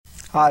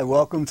Hi,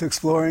 welcome to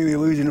Exploring the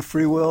Illusion of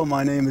Free Will.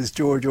 My name is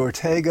George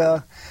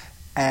Ortega,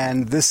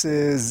 and this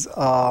is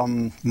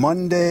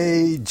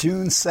Monday,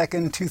 June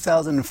 2nd,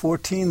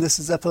 2014. This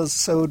is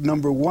episode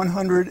number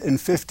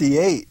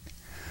 158.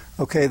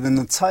 Okay, then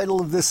the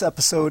title of this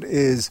episode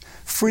is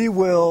Free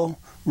Will,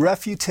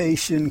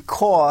 Refutation,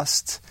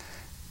 Cost,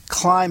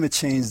 Climate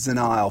Change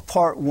Denial,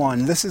 Part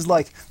 1. This is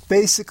like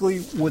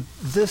basically what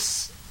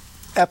this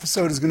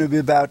episode is going to be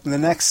about in the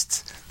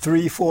next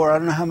 3, 4, I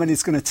don't know how many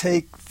it's going to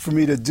take for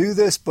me to do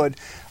this, but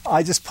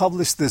I just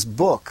published this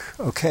book,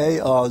 okay?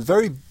 A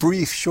very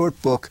brief,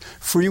 short book,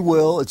 Free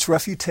Will, Its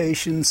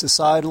Refutation,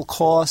 Societal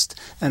Cost,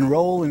 and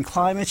Role in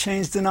Climate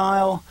Change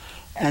Denial.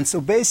 And so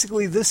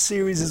basically this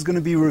series is going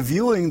to be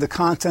reviewing the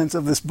content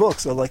of this book.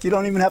 So like you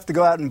don't even have to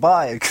go out and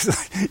buy it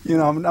because,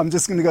 I'm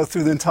just going to go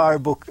through the entire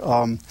book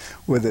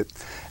with it.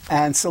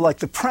 And so like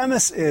the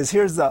premise is,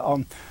 here's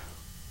the...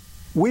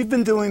 We've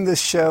been doing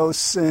this show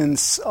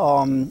since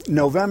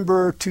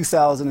November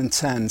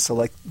 2010, so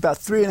like about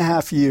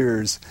 3.5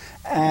 years.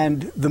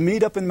 And the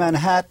meetup in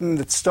Manhattan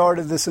that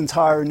started this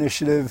entire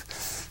initiative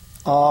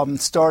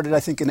started, I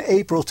think, in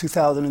April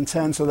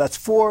 2010, so that's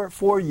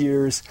four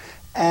years.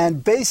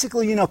 And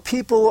basically,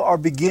 people are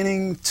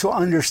beginning to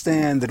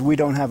understand that we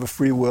don't have a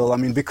free will. I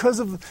mean, because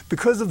of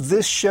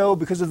this show,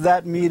 because of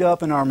that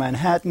meetup and our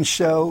Manhattan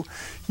show,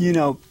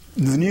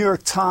 the New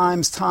York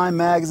Times, Time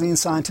Magazine,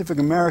 Scientific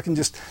American,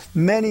 just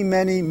many,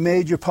 many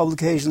major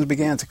publications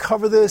began to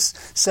cover this.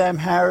 Sam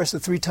Harris, a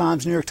 3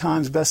 times New York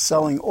Times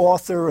best-selling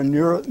author and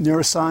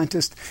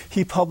neuroscientist,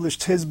 he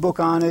published his book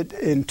on it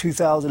in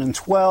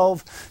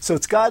 2012. So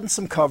it's gotten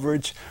some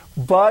coverage.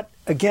 But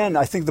again,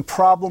 I think the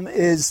problem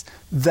is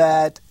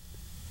that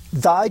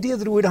the idea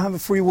that we don't have a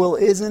free will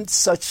isn't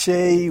such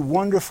a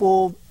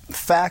wonderful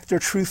fact or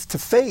truth to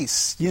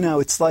face.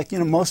 It's like,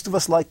 most of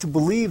us like to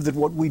believe that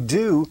what we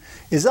do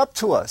is up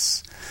to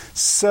us.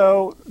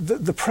 So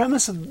the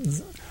premise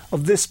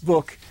of this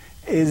book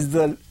is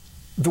that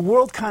the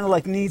world kind of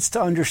like needs to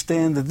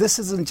understand that this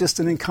isn't just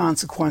an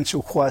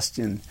inconsequential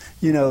question.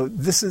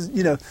 This is,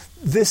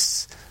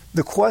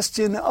 the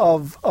question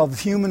of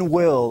human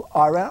will,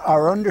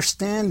 our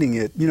understanding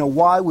it,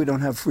 why we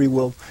don't have free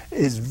will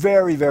is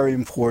very, very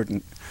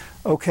important.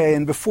 Okay,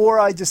 and before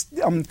I just...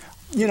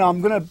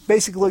 I'm going to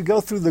basically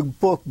go through the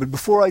book, but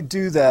before I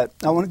do that,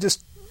 I want to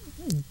just,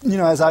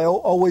 as I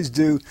always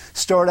do,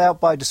 start out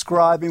by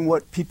describing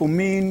what people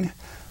mean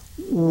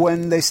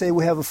when they say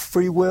we have a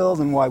free will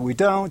and why we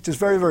don't, just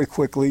very, very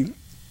quickly.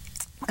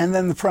 And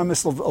then the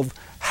premise of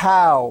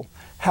how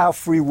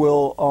free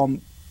will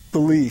the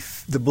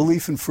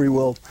belief in free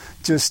will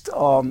just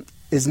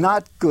is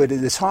not good.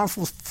 It is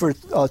harmful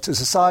to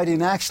society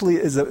and actually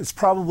it's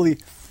probably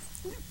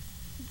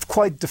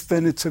quite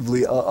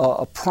definitively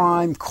a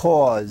prime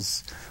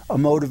cause, a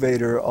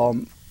motivator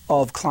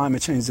of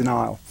climate change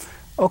denial.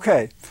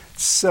 Okay,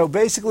 so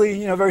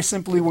basically, very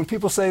simply, when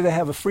people say they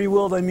have a free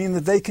will, they mean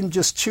that they can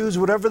just choose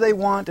whatever they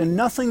want and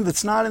nothing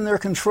that's not in their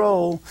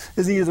control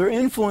is either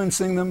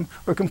influencing them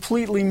or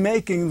completely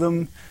making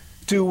them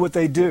do what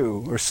they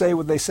do or say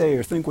what they say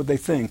or think what they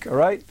think, all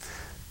right?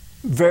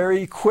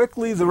 Very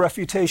quickly, the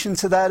refutation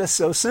to that is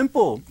so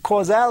simple.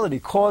 Causality,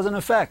 cause and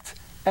effect.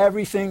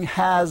 Everything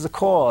has a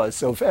cause.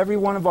 So if every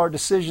one of our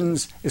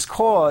decisions is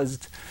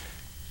caused,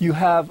 you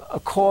have a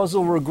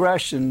causal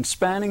regression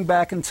spanning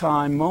back in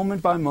time,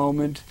 moment by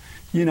moment.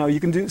 You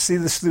can see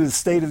this through the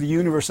state of the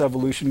universe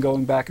evolution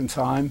going back in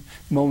time,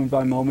 moment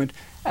by moment.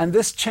 And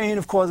this chain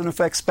of cause and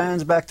effect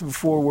spans back to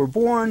before we're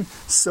born.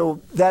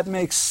 So that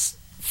makes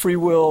free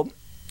will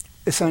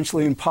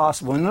essentially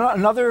impossible. And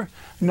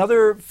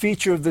another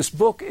feature of this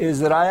book is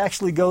that I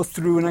actually go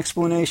through an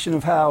explanation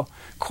of how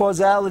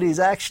causality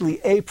is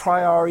actually a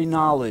priori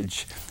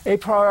knowledge. A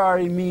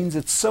priori means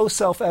it's so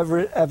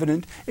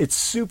self-evident it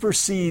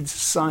supersedes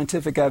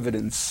scientific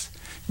evidence.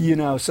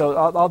 So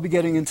I'll be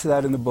getting into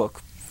that in the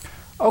book.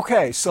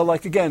 Okay, so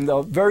again,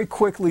 very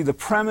quickly, the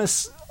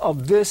premise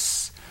of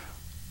this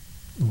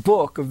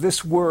book, of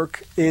this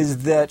work,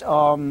 is that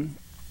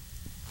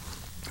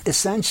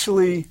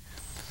essentially,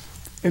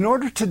 in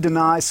order to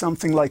deny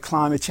something like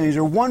climate change,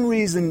 or one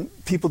reason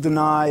people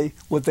deny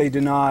what they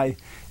deny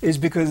is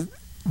because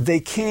they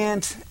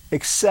can't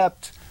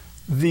accept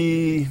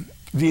the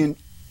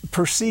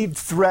perceived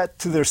threat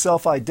to their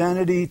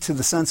self-identity, to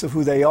the sense of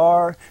who they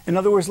are. In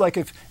other words, like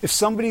if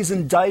somebody's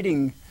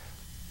indicting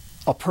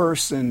a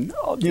person,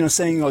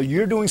 saying, "Oh,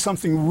 you're doing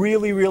something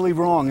really, really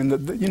wrong," and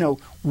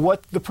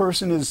what the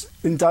person is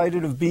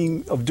indicted of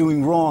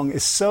doing wrong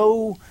is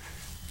so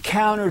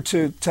counter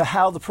to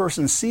how the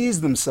person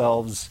sees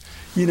themselves,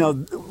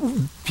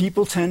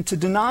 people tend to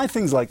deny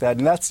things like that.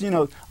 And that's,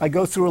 I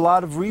go through a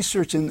lot of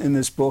research in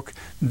this book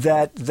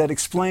that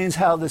explains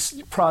how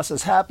this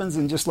process happens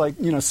and just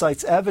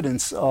cites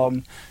evidence,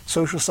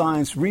 social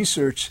science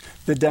research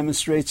that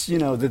demonstrates,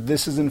 that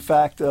this is in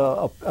fact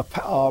it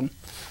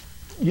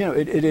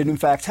in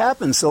fact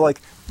happens. So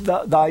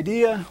the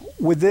idea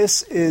with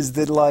this is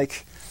that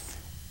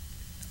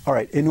All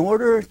right, in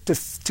order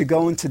to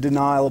go into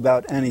denial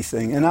about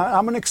anything, and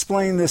I'm going to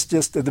explain this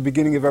just at the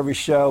beginning of every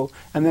show,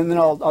 and then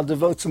I'll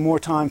devote some more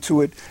time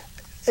to it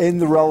in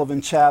the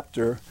relevant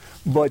chapter,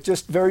 but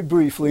just very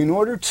briefly, in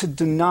order to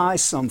deny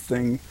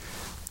something,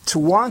 to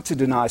want to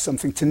deny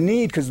something, to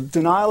need, because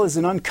denial is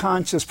an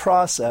unconscious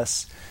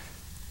process,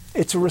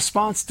 it's a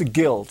response to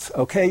guilt,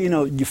 okay?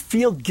 You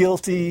feel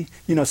guilty.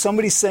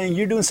 Somebody's saying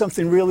you're doing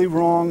something really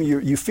wrong.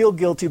 You feel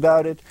guilty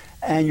about it,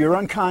 and your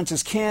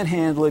unconscious can't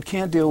handle it,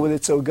 can't deal with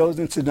it, so it goes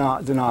into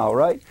denial,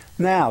 right?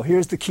 Now,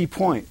 here's the key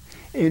point.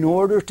 In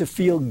order to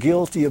feel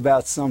guilty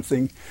about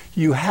something,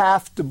 you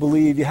have to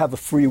believe you have a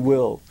free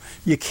will.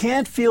 You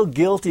can't feel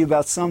guilty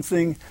about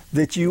something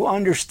that you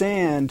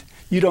understand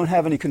you don't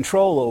have any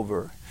control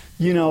over.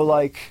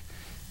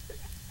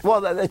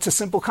 Well, it's a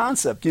simple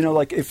concept.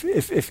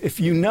 If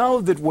you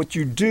know that what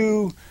you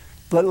do,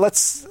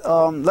 let's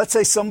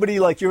say somebody,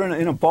 you're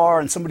in a bar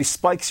and somebody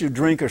spikes your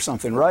drink or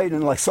something, right?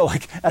 And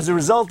as a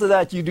result of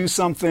that, you do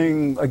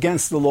something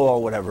against the law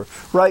or whatever,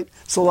 right?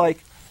 So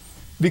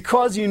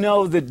because you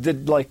know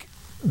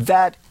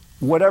that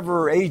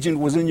whatever agent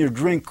was in your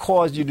drink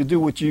caused you to do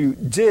what you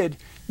did,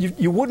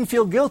 you wouldn't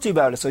feel guilty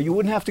about it, so you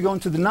wouldn't have to go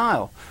into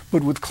denial.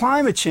 But with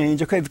climate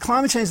change, the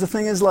climate change, the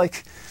thing is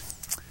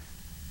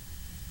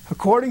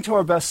according to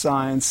our best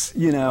science,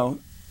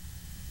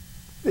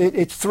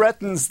 it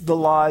threatens the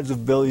lives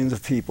of billions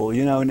of people,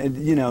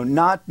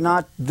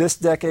 not this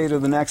decade or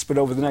the next, but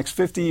over the next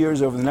 50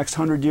 years, over the next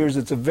 100 years,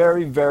 it's a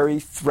very, very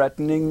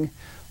threatening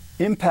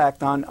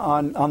impact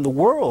on the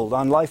world,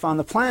 on life on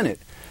the planet.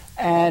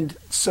 And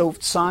so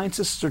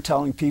scientists are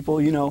telling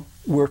people,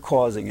 we're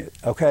causing it,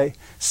 okay?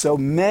 So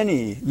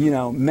many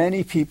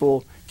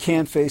people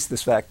can't face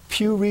this fact.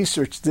 Pew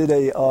Research did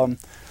a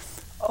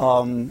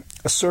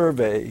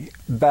survey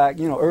back,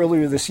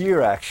 earlier this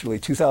year, actually,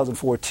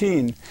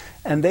 2014,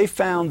 and they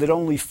found that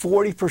only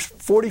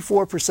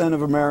 44%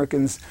 of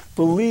Americans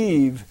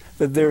believe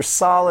that there's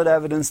solid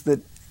evidence that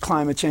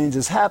climate change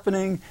is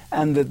happening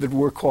and that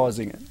we're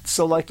causing it.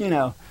 So,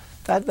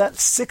 that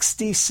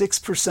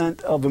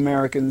 66% of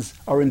Americans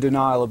are in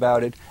denial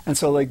about it. And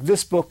so,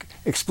 this book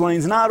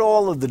explains not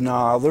all of the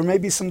denial. There may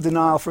be some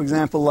denial, for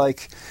example,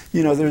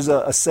 there's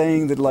a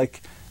saying that,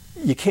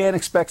 you can't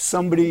expect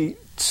somebody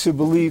to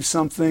believe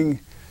something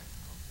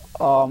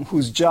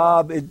whose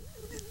job it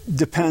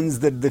depends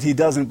that he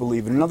doesn't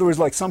believe in. In other words,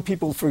 some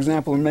people, for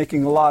example, are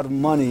making a lot of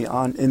money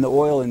in the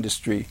oil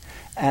industry,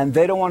 and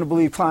they don't want to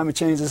believe climate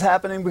change is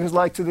happening because,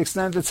 to the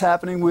extent it's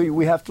happening,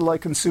 we have to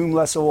consume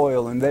less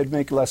oil, and they'd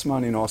make less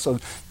money and all. So,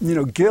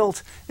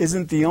 guilt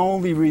isn't the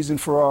only reason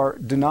for our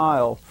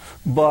denial,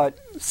 but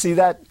see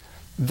that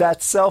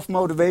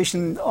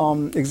self-motivation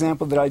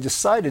example that I just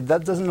cited,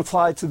 that doesn't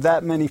apply to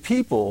that many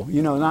people.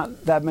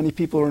 Not that many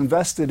people are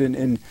invested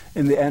in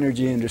the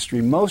energy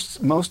industry. Most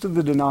of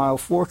the denial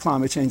for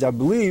climate change, I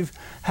believe,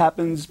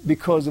 happens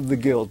because of the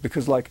guilt,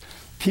 because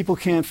people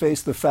can't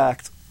face the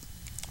fact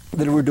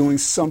that we're doing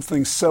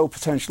something so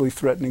potentially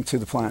threatening to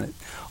the planet.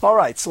 All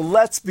right, so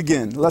let's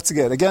begin.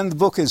 Again, the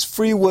book is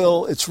Free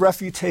Will, Its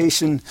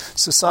Refutation,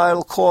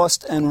 Societal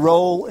Cost and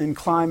Role in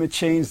Climate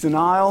Change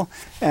Denial,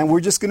 and we're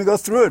just going to go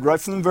through it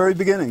right from the very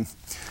beginning.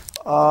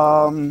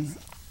 I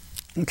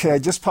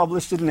just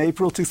published it in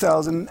April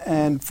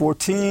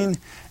 2014,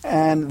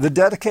 and the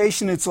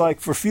dedication, it's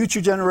for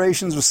future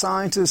generations of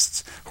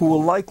scientists who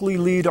will likely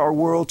lead our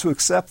world to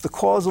accept the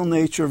causal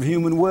nature of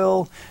human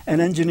will and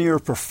engineer a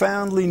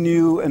profoundly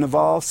new and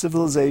evolved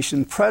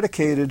civilization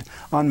predicated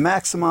on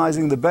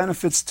maximizing the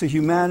benefits to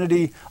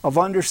humanity of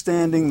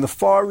understanding the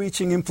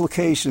far-reaching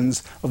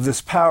implications of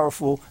this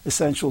powerful,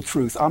 essential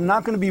truth. I'm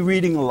not going to be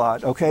reading a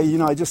lot, okay?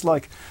 I just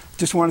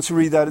wanted to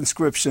read that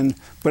inscription,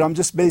 but I'm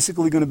just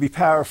basically going to be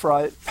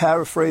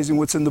paraphrasing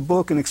what's in the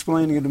book and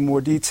explaining it in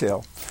more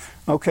detail.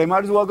 Okay,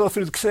 might as well go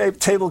through the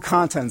table of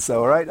contents,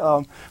 though,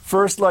 right?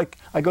 First, I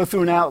go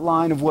through an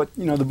outline of what,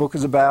 the book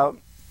is about.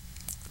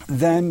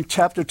 Then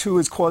chapter 2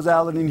 is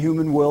causality and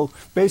human will.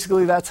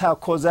 Basically, that's how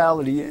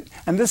causality,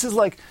 and this is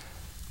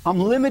I'm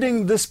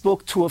limiting this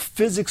book to a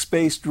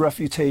physics-based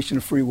refutation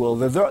of free will.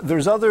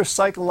 There's other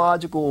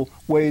psychological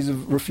ways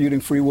of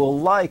refuting free will,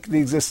 like the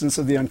existence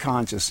of the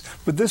unconscious.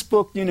 But this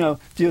book,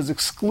 deals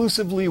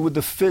exclusively with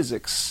the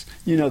physics,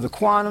 the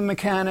quantum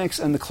mechanics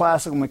and the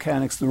classical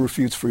mechanics that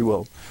refutes free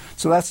will.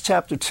 So that's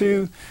chapter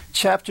 2.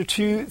 Chapter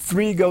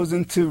 3 goes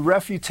into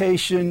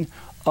refutation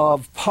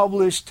of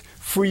published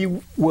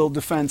free will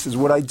defenses.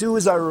 What I do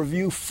is I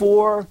review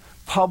 4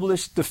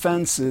 published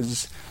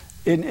defenses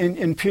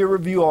in peer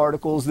review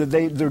articles that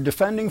they're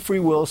defending free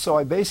will, so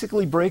I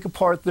basically break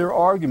apart their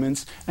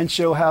arguments and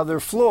show how they're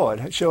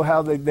flawed, show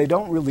how they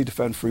don't really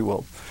defend free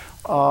will.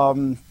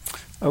 So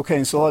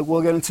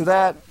we'll get into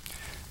that.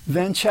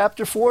 Then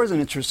chapter 4 is an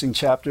interesting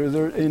chapter.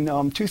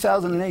 In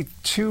 2008,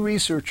 2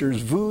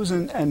 researchers, Voos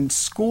and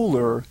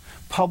Schooler,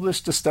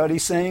 published a study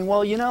saying,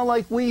 well,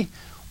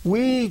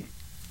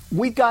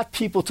 we got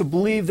people to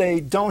believe they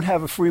don't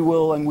have a free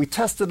will, and we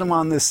tested them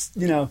on this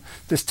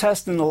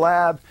test in the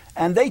lab,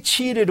 and they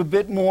cheated a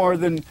bit more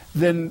than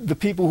the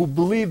people who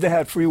believed they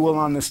had free will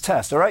on this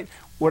test, all right?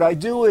 what I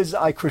do is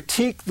I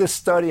critique this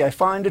study. I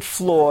find it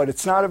flawed.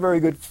 It's not a very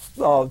good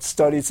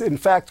study. It's in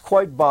fact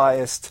quite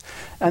biased.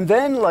 And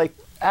then, like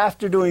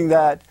after doing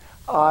that,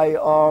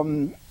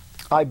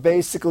 I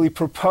basically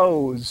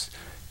propose,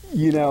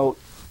 a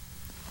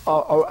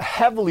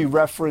heavily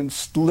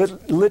referenced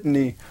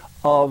litany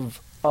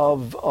of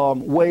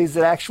ways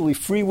that actually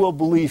free will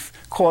belief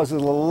causes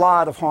a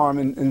lot of harm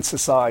in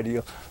society.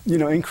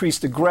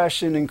 Increased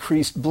aggression,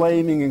 increased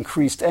blaming,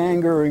 increased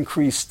anger,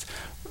 increased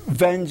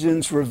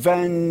vengeance,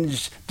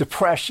 revenge,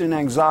 depression,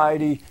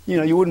 anxiety.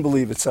 You wouldn't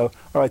believe it. So,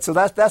 all right, so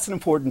that's an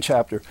important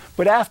chapter.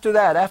 But after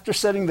that, after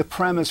setting the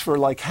premise for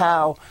like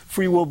how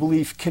free will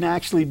belief can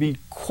actually be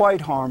quite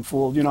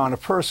harmful, on a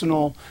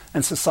personal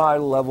and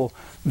societal level,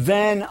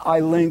 then I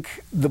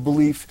link the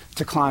belief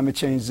to climate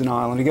change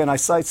denial. And again, I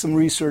cite some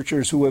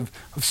researchers who have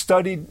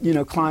studied,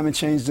 climate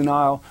change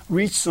denial,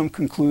 reached some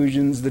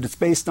conclusions that it's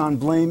based on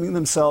blaming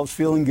themselves,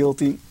 feeling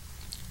guilty.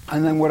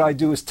 And then what I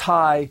do is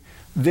tie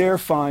their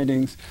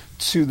findings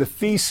to the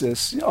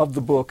thesis of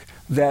the book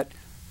that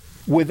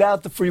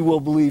without the free will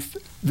belief,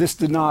 this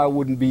denial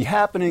wouldn't be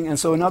happening. And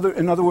so in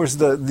other words,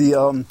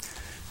 the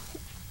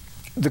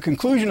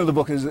conclusion of the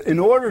book is in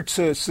order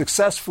to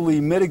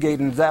successfully mitigate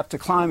and adapt to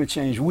climate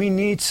change, we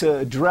need to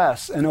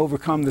address and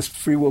overcome this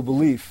free will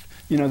belief,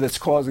 that's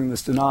causing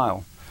this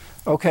denial.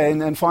 Okay, and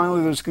then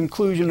finally there's a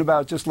conclusion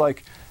about just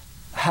like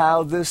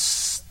how the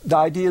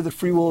idea that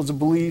free will is a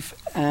belief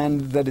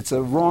and that it's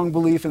a wrong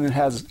belief and it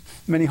has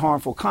many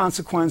harmful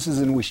consequences,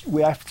 and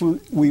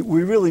we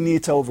really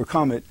need to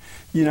overcome it.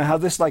 How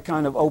this like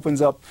kind of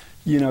opens up,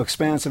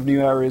 expansive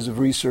new areas of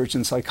research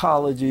in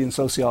psychology and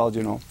sociology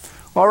and all.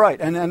 All right,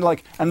 and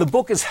the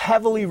book is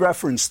heavily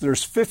referenced.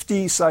 There's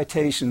 50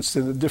 citations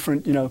to the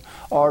different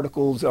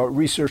articles or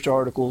research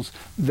articles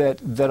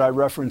that I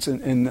reference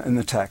in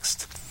the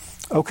text.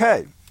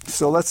 Okay,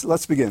 so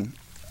let's begin.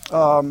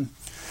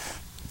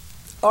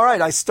 All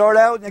right, I start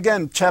out,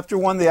 again, chapter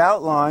 1, the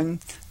outline,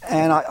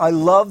 and I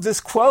love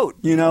this quote.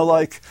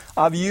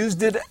 I've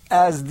used it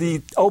as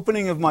the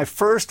opening of my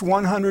first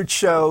 100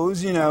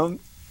 shows,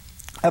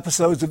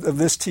 episodes of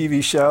this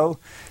TV show.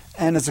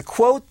 And it's a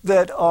quote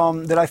that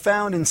I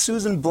found in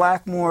Susan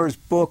Blackmore's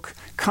book,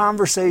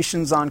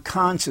 Conversations on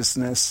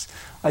Consciousness.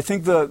 I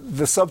think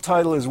the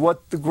subtitle is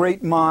What the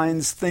Great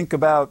Minds Think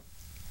About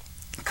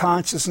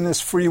Consciousness,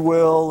 Free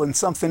Will, and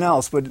something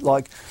else. But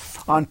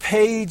on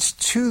page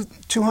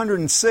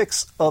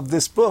 206 of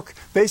this book,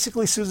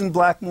 basically Susan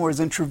Blackmore is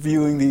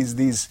interviewing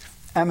these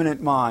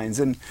eminent minds.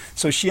 And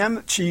so she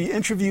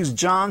interviews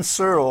John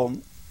Searle,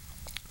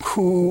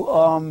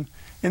 who,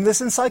 in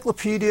this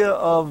encyclopedia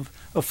of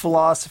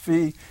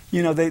philosophy,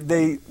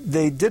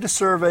 they did a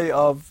survey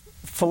of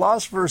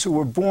philosophers who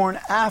were born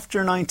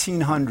after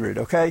 1900,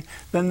 okay?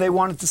 Then they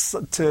wanted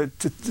to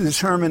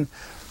determine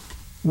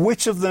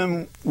which of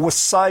them was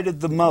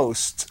cited the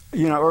most,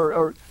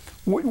 or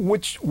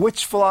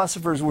which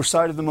philosophers were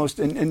cited the most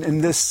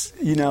in this,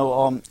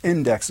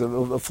 index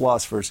of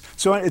philosophers.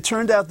 So it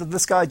turned out that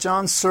this guy,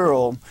 John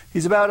Searle,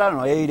 he's about,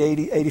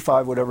 80,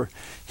 85, whatever.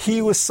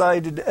 He was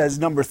cited as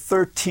number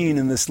 13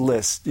 in this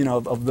list,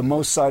 of the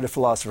most cited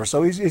philosophers.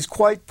 So he's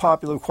quite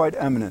popular, quite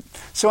eminent.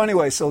 So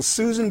anyway, so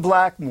Susan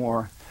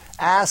Blackmore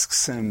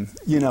asks him,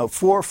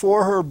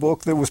 for her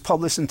book that was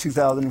published in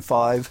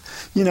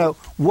 2005,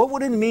 what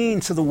would it mean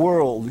to the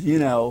world,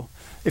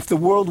 if the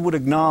world would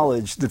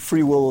acknowledge that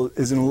free will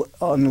is an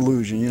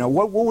illusion?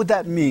 What would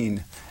that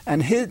mean?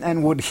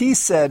 And what he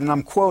said, and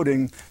I'm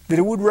quoting, that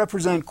it would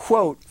represent,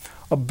 quote,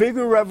 a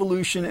bigger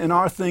revolution in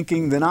our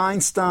thinking than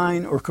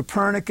Einstein or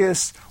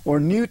Copernicus or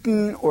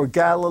Newton or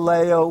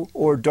Galileo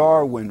or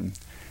Darwin.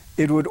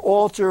 It would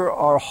alter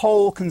our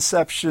whole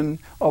conception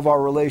of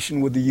our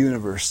relation with the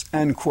universe,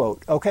 end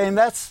quote. Okay, and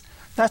that's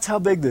how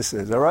big this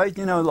is, all right?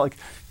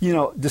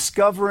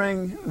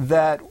 Discovering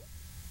that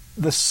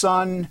the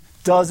sun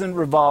doesn't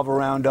revolve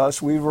around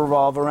us, we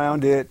revolve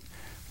around it,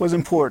 was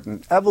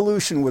important.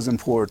 Evolution was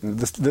important.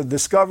 The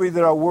discovery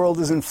that our world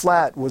isn't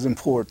flat was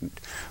important.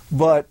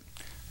 But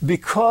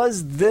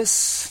because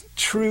this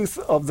truth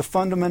of the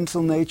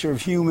fundamental nature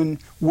of human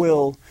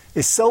will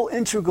is so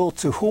integral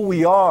to who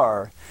we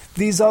are,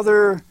 these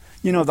other,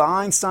 the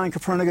Einstein,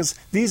 Copernicus,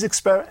 these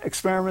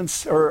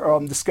experiments or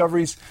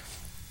discoveries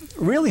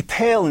really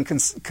pale in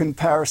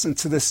comparison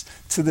to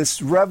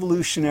this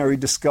revolutionary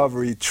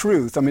discovery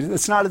truth. I mean,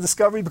 it's not a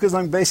discovery because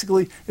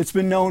it's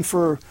been known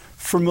for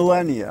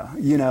millennia,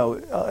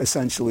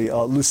 essentially.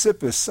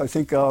 Leucippus, I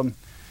think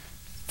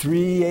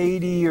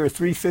 380 or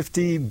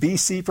 350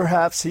 BC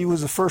perhaps, he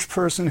was the first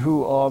person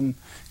who,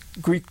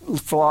 Greek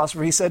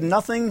philosopher, he said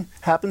nothing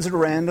happens at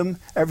random,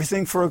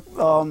 everything for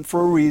a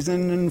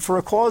reason and for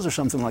a cause or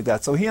something like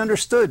that. So he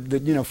understood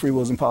that free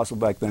will is impossible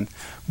back then.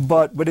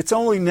 But it's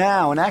only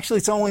now, and actually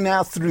it's only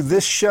now through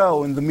this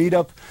show and the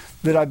meetup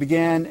that I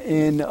began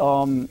in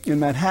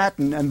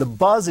Manhattan and the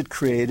buzz it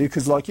created,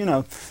 because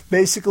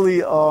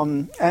basically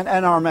and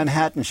our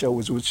Manhattan show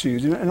was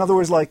huge. In other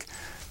words,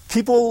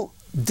 people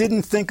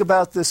didn't think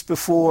about this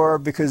before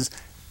because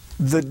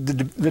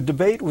the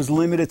debate was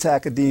limited to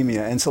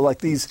academia. And so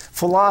these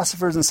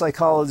philosophers and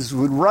psychologists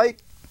would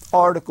write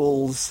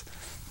articles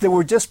that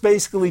were just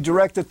basically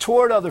directed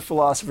toward other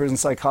philosophers and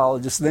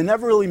psychologists. They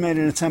never really made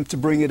an attempt to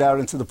bring it out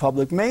into the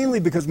public, mainly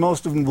because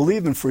most of them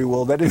believe in free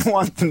will. They didn't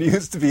want the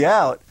news to be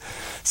out.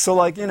 So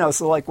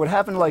what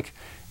happened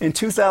in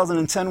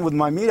 2010 with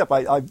my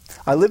meetup,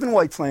 I live in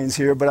White Plains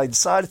here, but I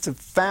decided to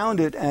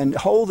found it and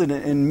hold it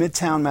in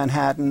Midtown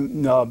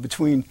Manhattan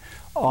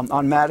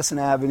on Madison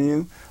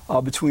Avenue,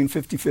 between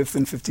 55th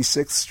and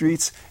 56th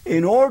Streets,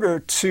 in order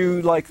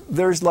to,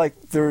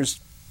 there's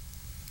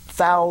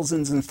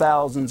thousands and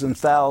thousands and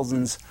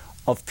thousands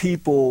of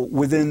people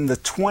within the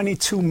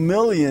 22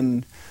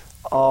 million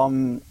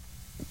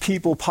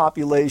people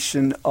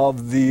population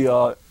of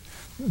the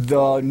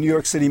New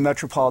York City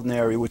metropolitan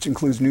area, which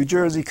includes New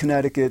Jersey,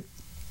 Connecticut,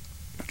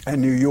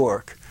 and New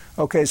York.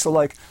 Okay,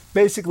 so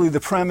basically the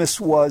premise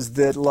was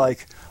that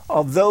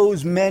of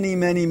those many,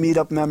 many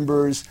meetup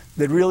members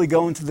that really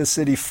go into the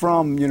city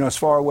from, as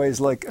far away as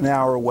an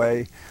hour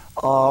away,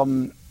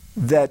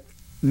 that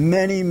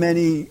many,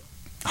 many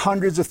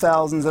hundreds of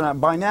thousands, and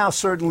by now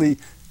certainly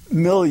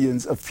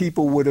millions of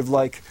people would have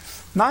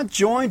not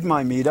joined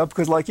my meetup,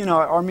 because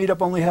our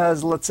meetup only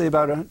has, let's say,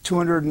 about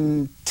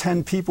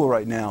 210 people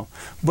right now.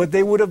 But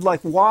they would have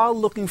while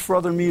looking for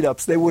other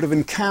meetups, they would have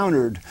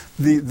encountered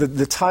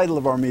the title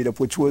of our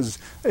meetup, which was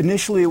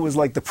initially it was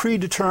the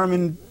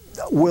Predetermined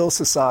Will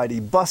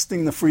Society,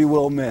 busting the free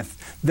will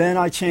myth. Then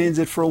I changed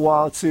it for a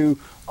while to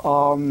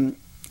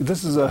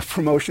this is a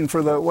promotion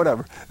for the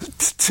whatever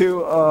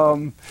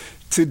to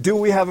Do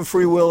We Have a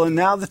Free Will? And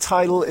now the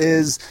title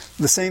is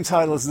the same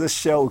title as this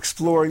show,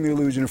 Exploring the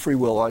Illusion of Free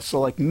Will.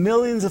 So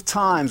millions of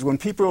times when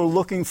people are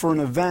looking for an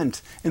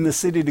event in the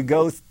city to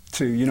go to,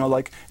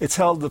 it's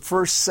held the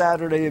first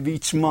Saturday of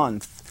each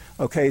month,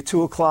 okay,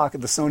 2 o'clock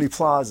at the Sony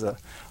Plaza.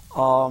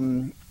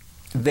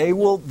 They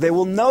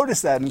will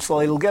notice that, and so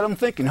it'll get them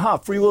thinking,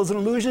 free will is an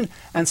illusion,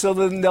 and so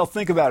then they'll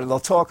think about it, they'll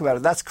talk about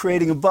it. That's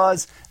creating a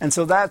buzz, and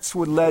so that's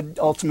what led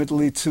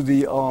ultimately to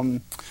the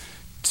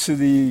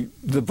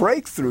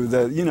breakthrough,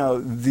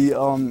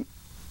 the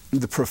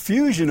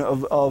profusion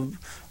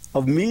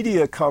of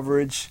media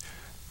coverage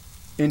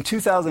in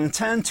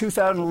 2010,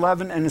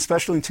 2011, and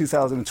especially in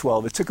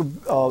 2012. It took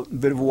a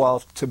bit of a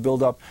while to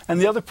build up.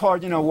 And the other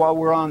part, while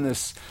we're on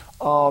this,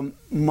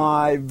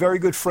 my very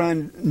good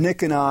friend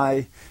Nick and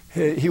I,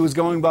 he was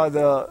going by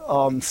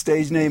the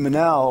stage name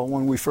Manel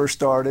when we first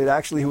started.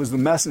 Actually, he was the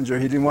messenger.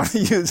 He didn't want to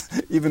use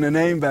even a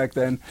name back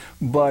then.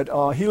 But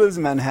he lives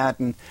in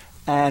Manhattan.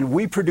 And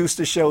we produced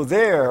a show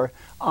there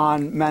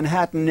on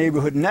Manhattan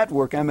Neighborhood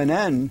Network,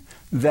 MNN,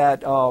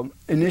 that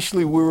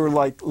initially we were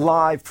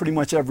live pretty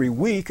much every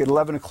week at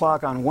 11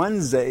 o'clock on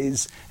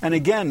Wednesdays. And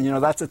again,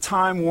 that's a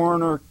Time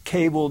Warner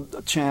cable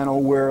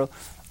channel where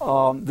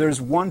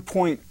there's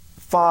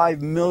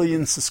 1.5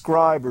 million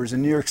subscribers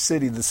in New York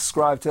City that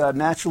subscribe to that.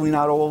 Naturally,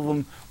 not all of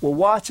them will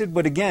watch it.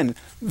 But again,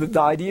 the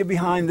idea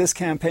behind this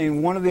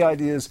campaign, one of the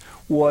ideas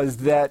was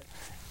that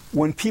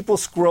when people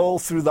scroll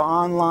through the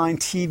online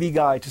TV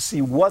guide to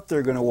see what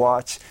they're going to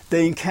watch,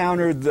 they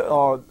encountered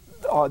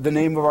the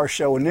name of our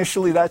show.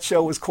 Initially, that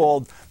show was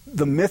called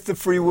The Myth of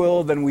Free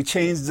Will. Then we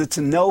changed it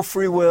to No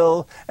Free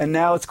Will, and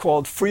now it's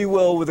called Free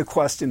Will with a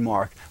question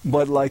mark.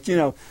 But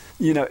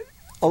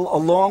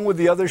along with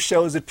the other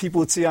shows that people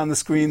would see on the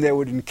screen, they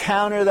would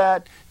encounter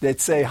that.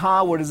 They'd say,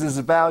 what is this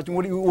about?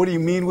 What do you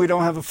mean we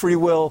don't have a free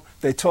will?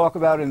 They talk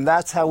about it, and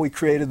that's how we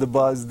created the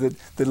buzz that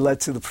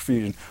led to the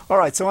profusion. All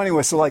right, so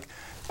anyway,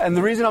 and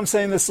the reason I'm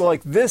saying this,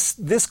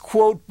 this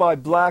quote by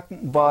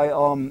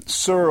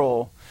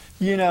Searle,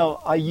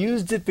 I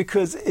used it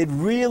because it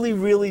really,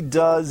 really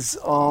does.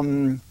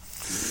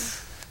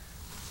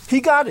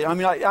 He got it. I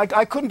mean,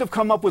 I couldn't have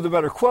come up with a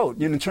better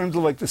quote in terms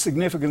of the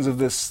significance of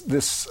this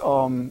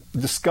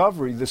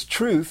discovery, this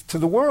truth to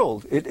the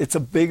world. It's a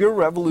bigger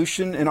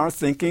revolution in our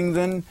thinking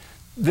than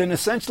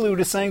essentially what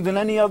he's saying than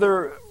any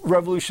other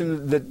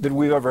revolution that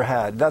we've ever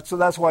had.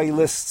 That's why he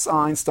lists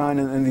Einstein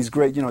and these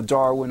great,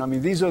 Darwin. I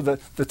mean, these are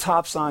the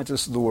top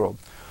scientists of the world.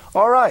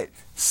 All right.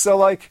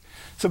 So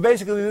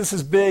basically this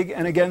is big.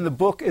 And again, the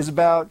book is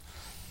about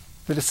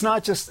that it's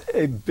not just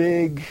a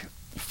big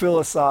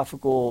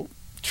philosophical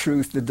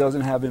truth that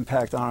doesn't have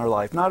impact on our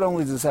life. Not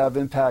only does it have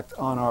impact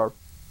on our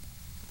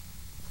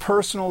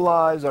personal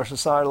lives, our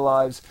societal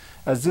lives,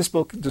 as this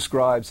book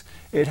describes,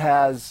 it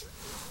has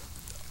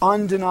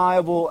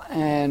undeniable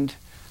and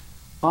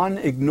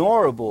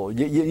unignorable.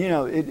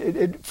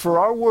 For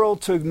our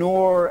world to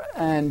ignore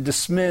and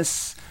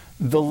dismiss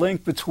the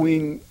link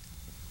between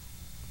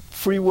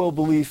free will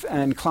belief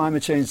and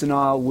climate change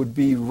denial would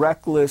be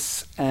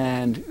reckless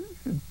and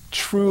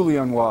truly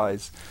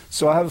unwise.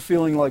 So I have a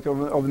feeling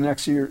over the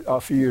next few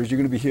years, you're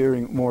going to be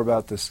hearing more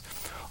about this.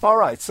 All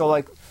right,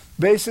 so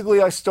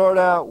basically I start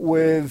out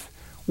with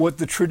what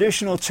the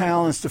traditional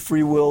challenge to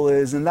free will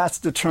is, and that's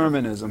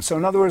determinism. So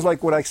in other words,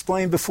 what I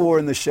explained before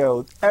in the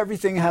show,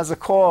 everything has a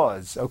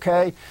cause,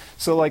 okay?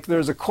 So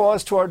there's a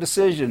cause to our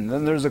decision,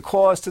 then there's a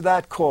cause to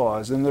that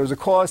cause, and there's a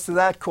cause to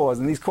that cause,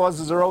 and these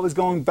causes are always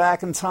going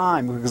back in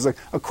time, because a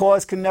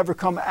cause can never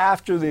come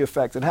after the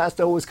effect. It has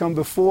to always come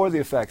before the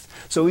effect.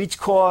 So each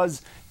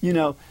cause,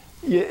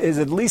 is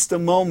at least a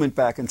moment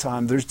back in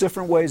time. There's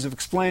different ways of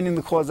explaining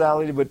the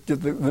causality, but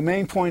the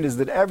main point is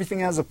that everything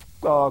has a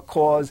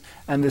cause,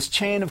 and this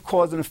chain of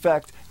cause and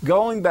effect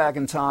going back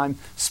in time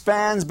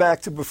spans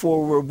back to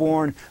before we were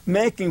born,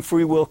 making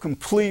free will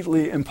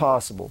completely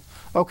impossible.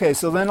 Okay,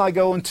 so then I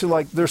go into,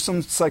 like, there's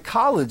some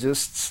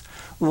psychologists,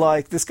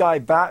 like this guy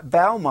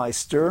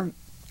Baumeister,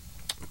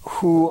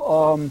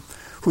 who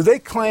they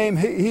claim,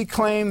 he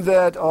claimed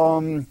that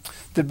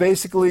that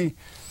basically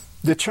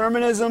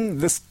determinism,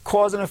 this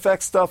cause and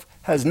effect stuff,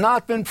 has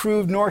not been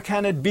proved, nor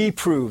can it be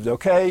proved,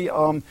 okay,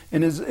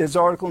 in his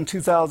article in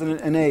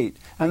 2008.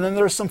 And then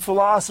there's some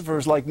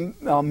philosophers like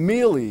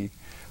Mealy,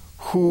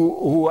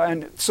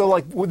 and so,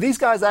 like, these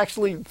guys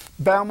actually,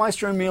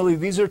 Baumeister and Mealy,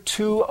 these are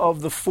two of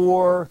the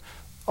four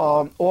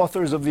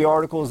authors of the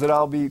articles that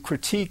I'll be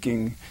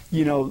critiquing,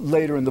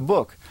 later in the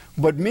book.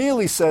 But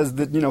Mealy says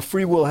that,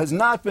 free will has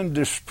not been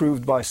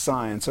disproved by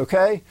science,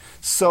 okay?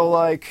 So,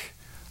 like,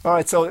 all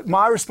right, so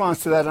my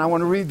response to that, and I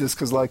want to read this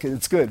because, like,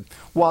 it's good.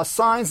 While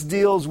science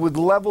deals with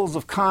levels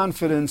of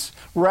confidence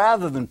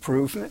rather than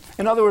proof,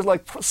 in other words,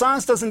 like,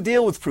 science doesn't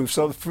deal with proof.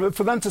 So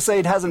for them to say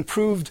it hasn't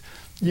proved,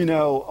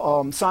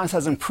 science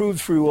hasn't proved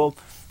free will,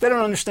 they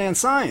don't understand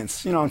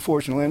science,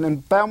 unfortunately.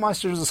 And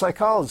Baumeister is a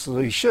psychologist, so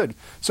he should.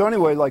 So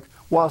anyway, like,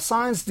 while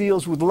science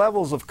deals with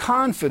levels of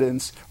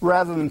confidence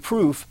rather than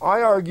proof,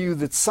 I argue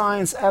that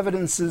science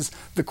evidences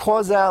the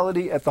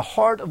causality at the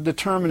heart of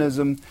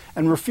determinism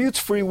and refutes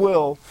free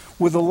will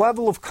with a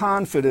level of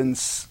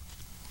confidence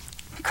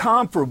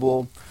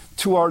comparable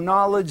to our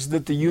knowledge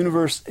that the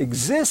universe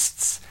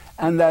exists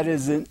and that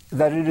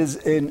it is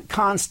in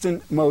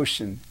constant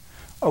motion.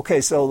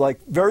 Okay, so,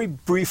 like, very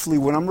briefly,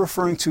 what I'm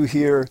referring to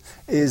here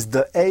is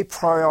the a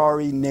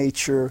priori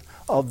nature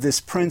of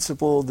this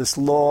principle, this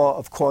law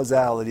of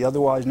causality,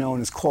 otherwise known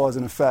as cause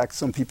and effect.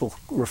 Some people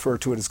refer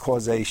to it as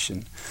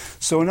causation.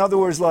 So in other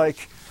words,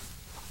 like,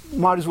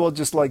 might as well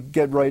just, like,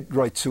 get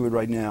right to it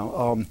right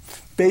now.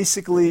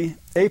 Basically,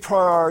 a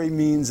priori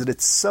means that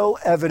it's so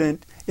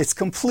evident, it's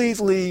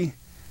completely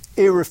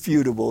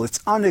irrefutable,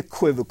 it's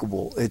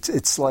unequivocal,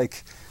 it's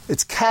like,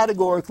 it's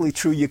categorically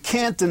true. You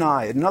can't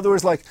deny it. In other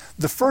words, like,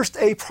 the first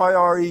a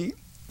priori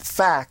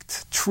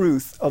fact,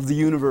 truth of the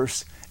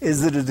universe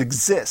is that it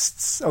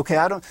exists.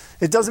 Okay,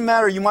 it doesn't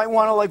matter. You might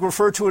want to, like,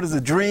 refer to it as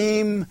a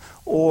dream,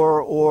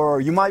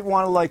 or you might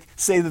want to, like,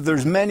 say that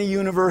there's many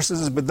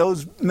universes, but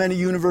those many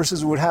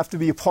universes would have to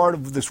be a part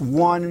of this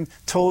one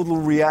total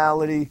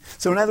reality.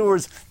 So in other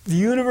words, the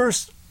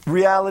universe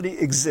reality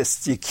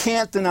exists. You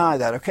can't deny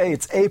that. Okay,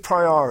 it's a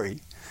priori.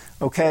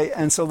 Okay,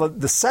 and so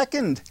the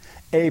second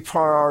a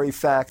priori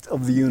fact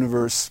of the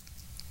universe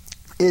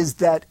is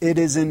that it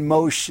is in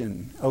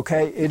motion.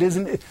 Okay, it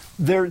isn't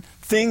there.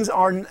 Things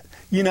are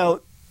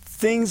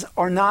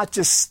not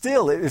just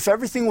still. If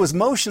everything was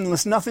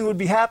motionless, nothing would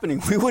be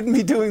happening. We wouldn't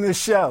be doing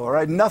this show. All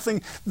right,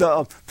 nothing.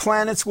 The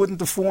planets wouldn't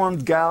have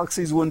formed.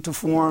 Galaxies wouldn't have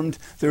formed.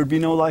 There would be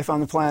no life on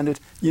the planet.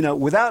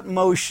 Without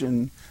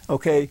motion,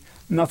 okay,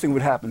 nothing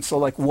would happen. So,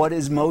 like, what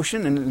is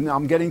motion? And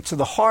I'm getting to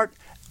the heart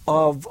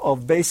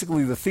of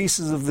basically the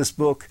thesis of this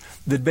book,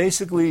 that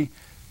basically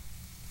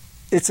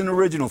it's an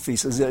original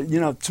thesis.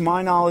 To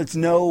my knowledge,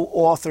 no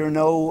author,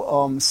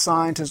 no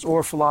scientist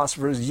or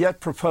philosopher has yet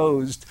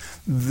proposed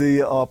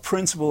the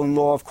principle and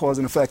law of cause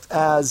and effect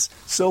as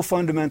so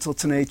fundamental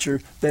to nature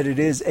that it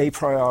is a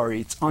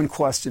priori. It's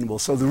unquestionable.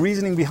 So the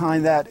reasoning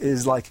behind that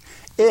is, like,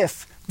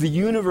 if the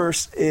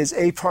universe is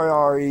a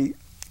priori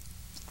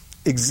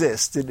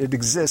exists. It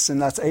exists,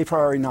 and that's a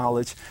priori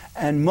knowledge.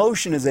 And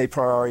motion is a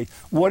priori.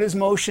 What is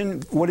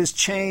motion? What is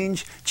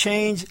change?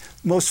 Change,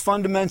 most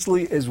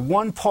fundamentally, is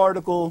one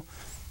particle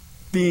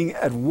being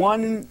at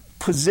one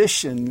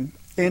position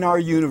in our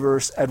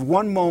universe at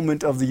one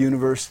moment of the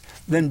universe,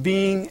 then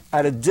being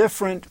at a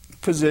different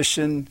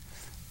position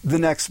the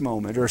next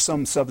moment or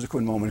some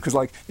subsequent moment. Because,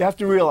 like, you have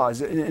to realize,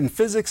 in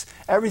physics,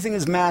 everything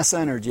is mass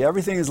energy.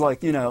 Everything is,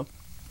 like,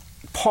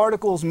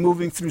 particles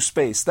moving through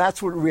space.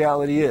 That's what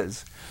reality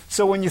is.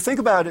 So when you think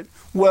about it,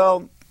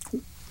 well,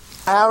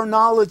 our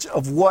knowledge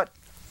of what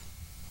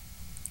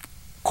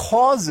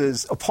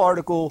causes a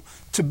particle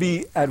to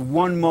be at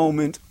one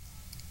moment,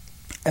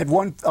 at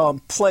one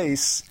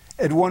place,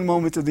 at one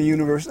moment of the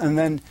universe, and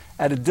then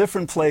at a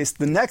different place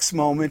the next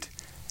moment,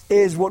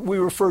 is what we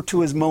refer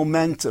to as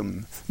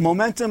momentum.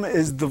 Momentum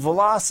is the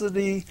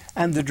velocity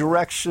and the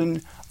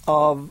direction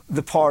of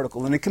the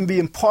particle, and it can be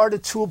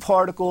imparted to a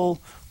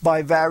particle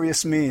by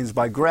various means,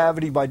 by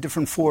gravity, by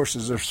different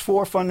forces. There's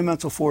four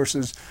fundamental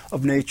forces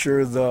of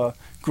nature: the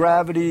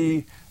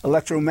gravity,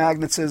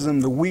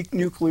 electromagnetism, the weak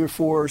nuclear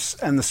force,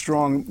 and the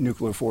strong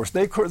nuclear force.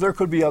 There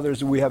could be others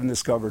that we haven't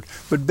discovered.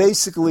 But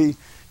basically,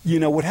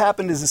 what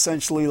happened is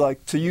essentially,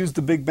 like, to use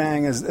the Big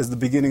Bang as the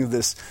beginning of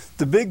this,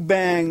 the Big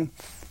Bang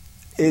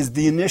is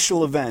the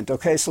initial event.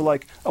 Okay, so,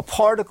 like, a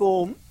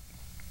particle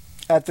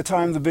at the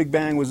time of the Big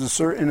Bang was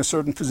in a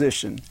certain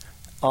position.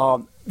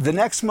 the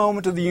next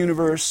moment of the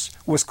universe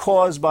was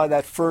caused by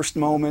that first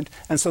moment,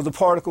 and so the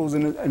particle is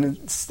in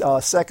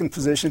a second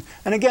position.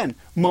 And again,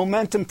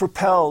 momentum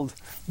propelled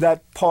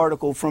that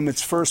particle from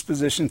its first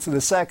position to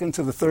the second,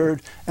 to the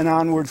third, and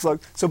onwards.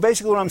 So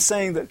basically what I'm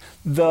saying, that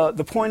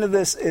the point of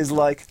this is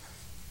like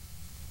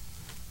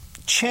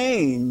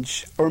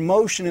change or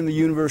motion in the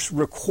universe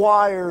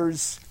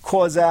requires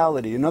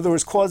causality. In other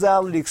words,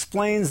 causality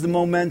explains the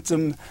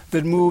momentum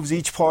that moves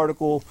each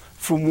particle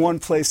from one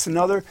place to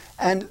another.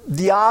 And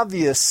the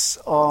obvious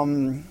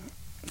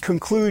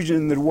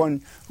conclusion that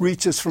one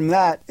reaches from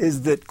that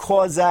is that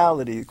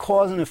causality,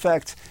 cause and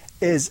effect,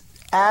 is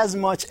as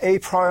much a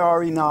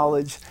priori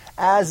knowledge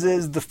as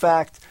is the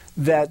fact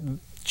that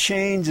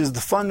change is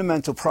the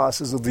fundamental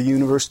process of the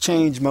universe,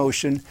 change,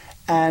 motion,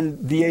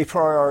 and the a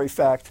priori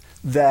fact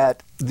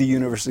that the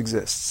universe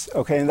exists.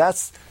 Okay, and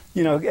that's,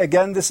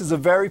 again, this is a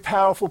very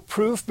powerful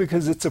proof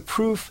because it's a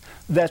proof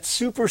that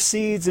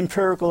supersedes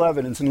empirical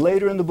evidence. And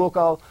later in the book,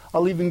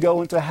 I'll even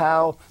go into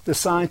how the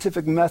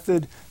scientific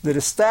method that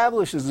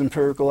establishes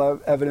empirical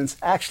evidence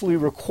actually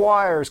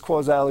requires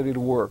causality to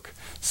work.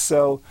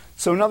 So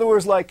in other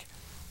words, like,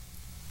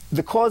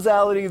 the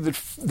causality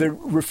that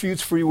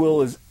refutes free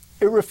will is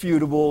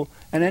irrefutable,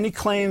 and any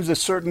claims that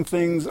certain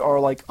things are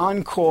like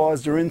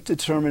uncaused or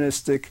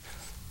indeterministic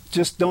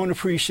just don't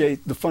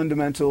appreciate the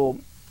fundamental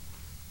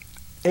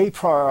a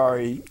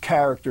priori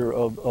character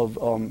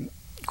of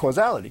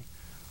causality.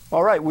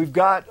 All right, we've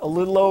got a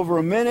little over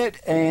a minute,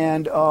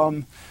 and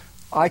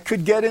I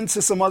could get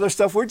into some other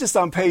stuff. We're just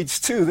on page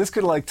 2. This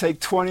could take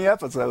 20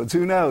 episodes.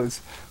 Who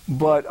knows?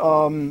 But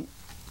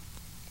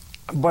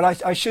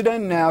I should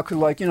end now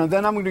because,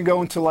 then I'm going to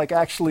go into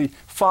actually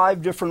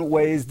 5 different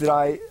ways that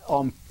I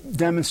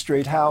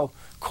demonstrate how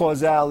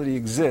causality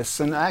exists.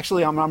 And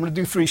actually, I'm going to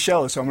do 3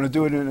 shows, so I'm going to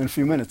do it in a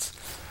few minutes.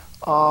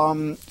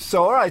 All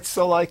right.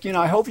 So,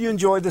 I hope you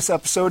enjoyed this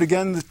episode.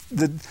 Again,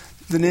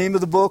 the name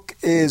of the book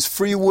is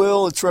Free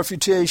Will, Its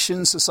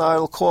Refutation,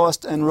 Societal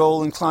Cost, and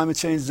Role in Climate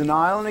Change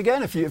Denial. And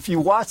again, if you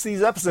watch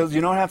these episodes,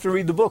 you don't have to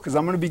read the book because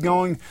I'm going to be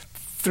going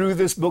through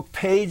this book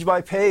page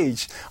by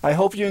page. I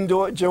hope you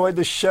enjoyed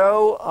the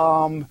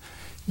show.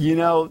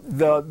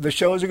 The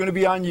shows are going to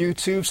be on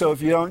YouTube, so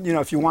if you don't,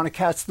 if you want to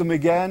catch them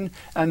again,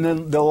 and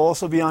then they'll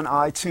also be on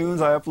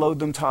iTunes. I upload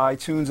them to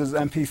iTunes as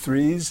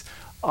MP3s.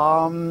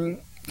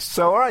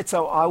 All right,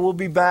 so I will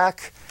be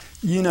back,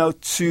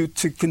 to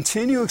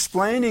continue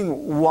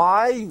explaining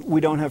why we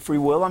don't have free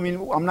will. I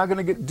mean, I'm not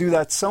going to do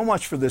that so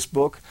much for this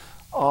book.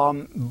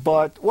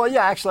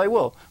 Actually I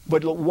will.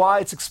 But why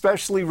it's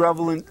especially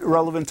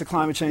relevant to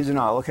climate change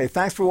denial. Okay,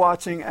 thanks for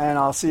watching, and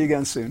I'll see you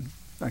again soon.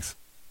 Thanks.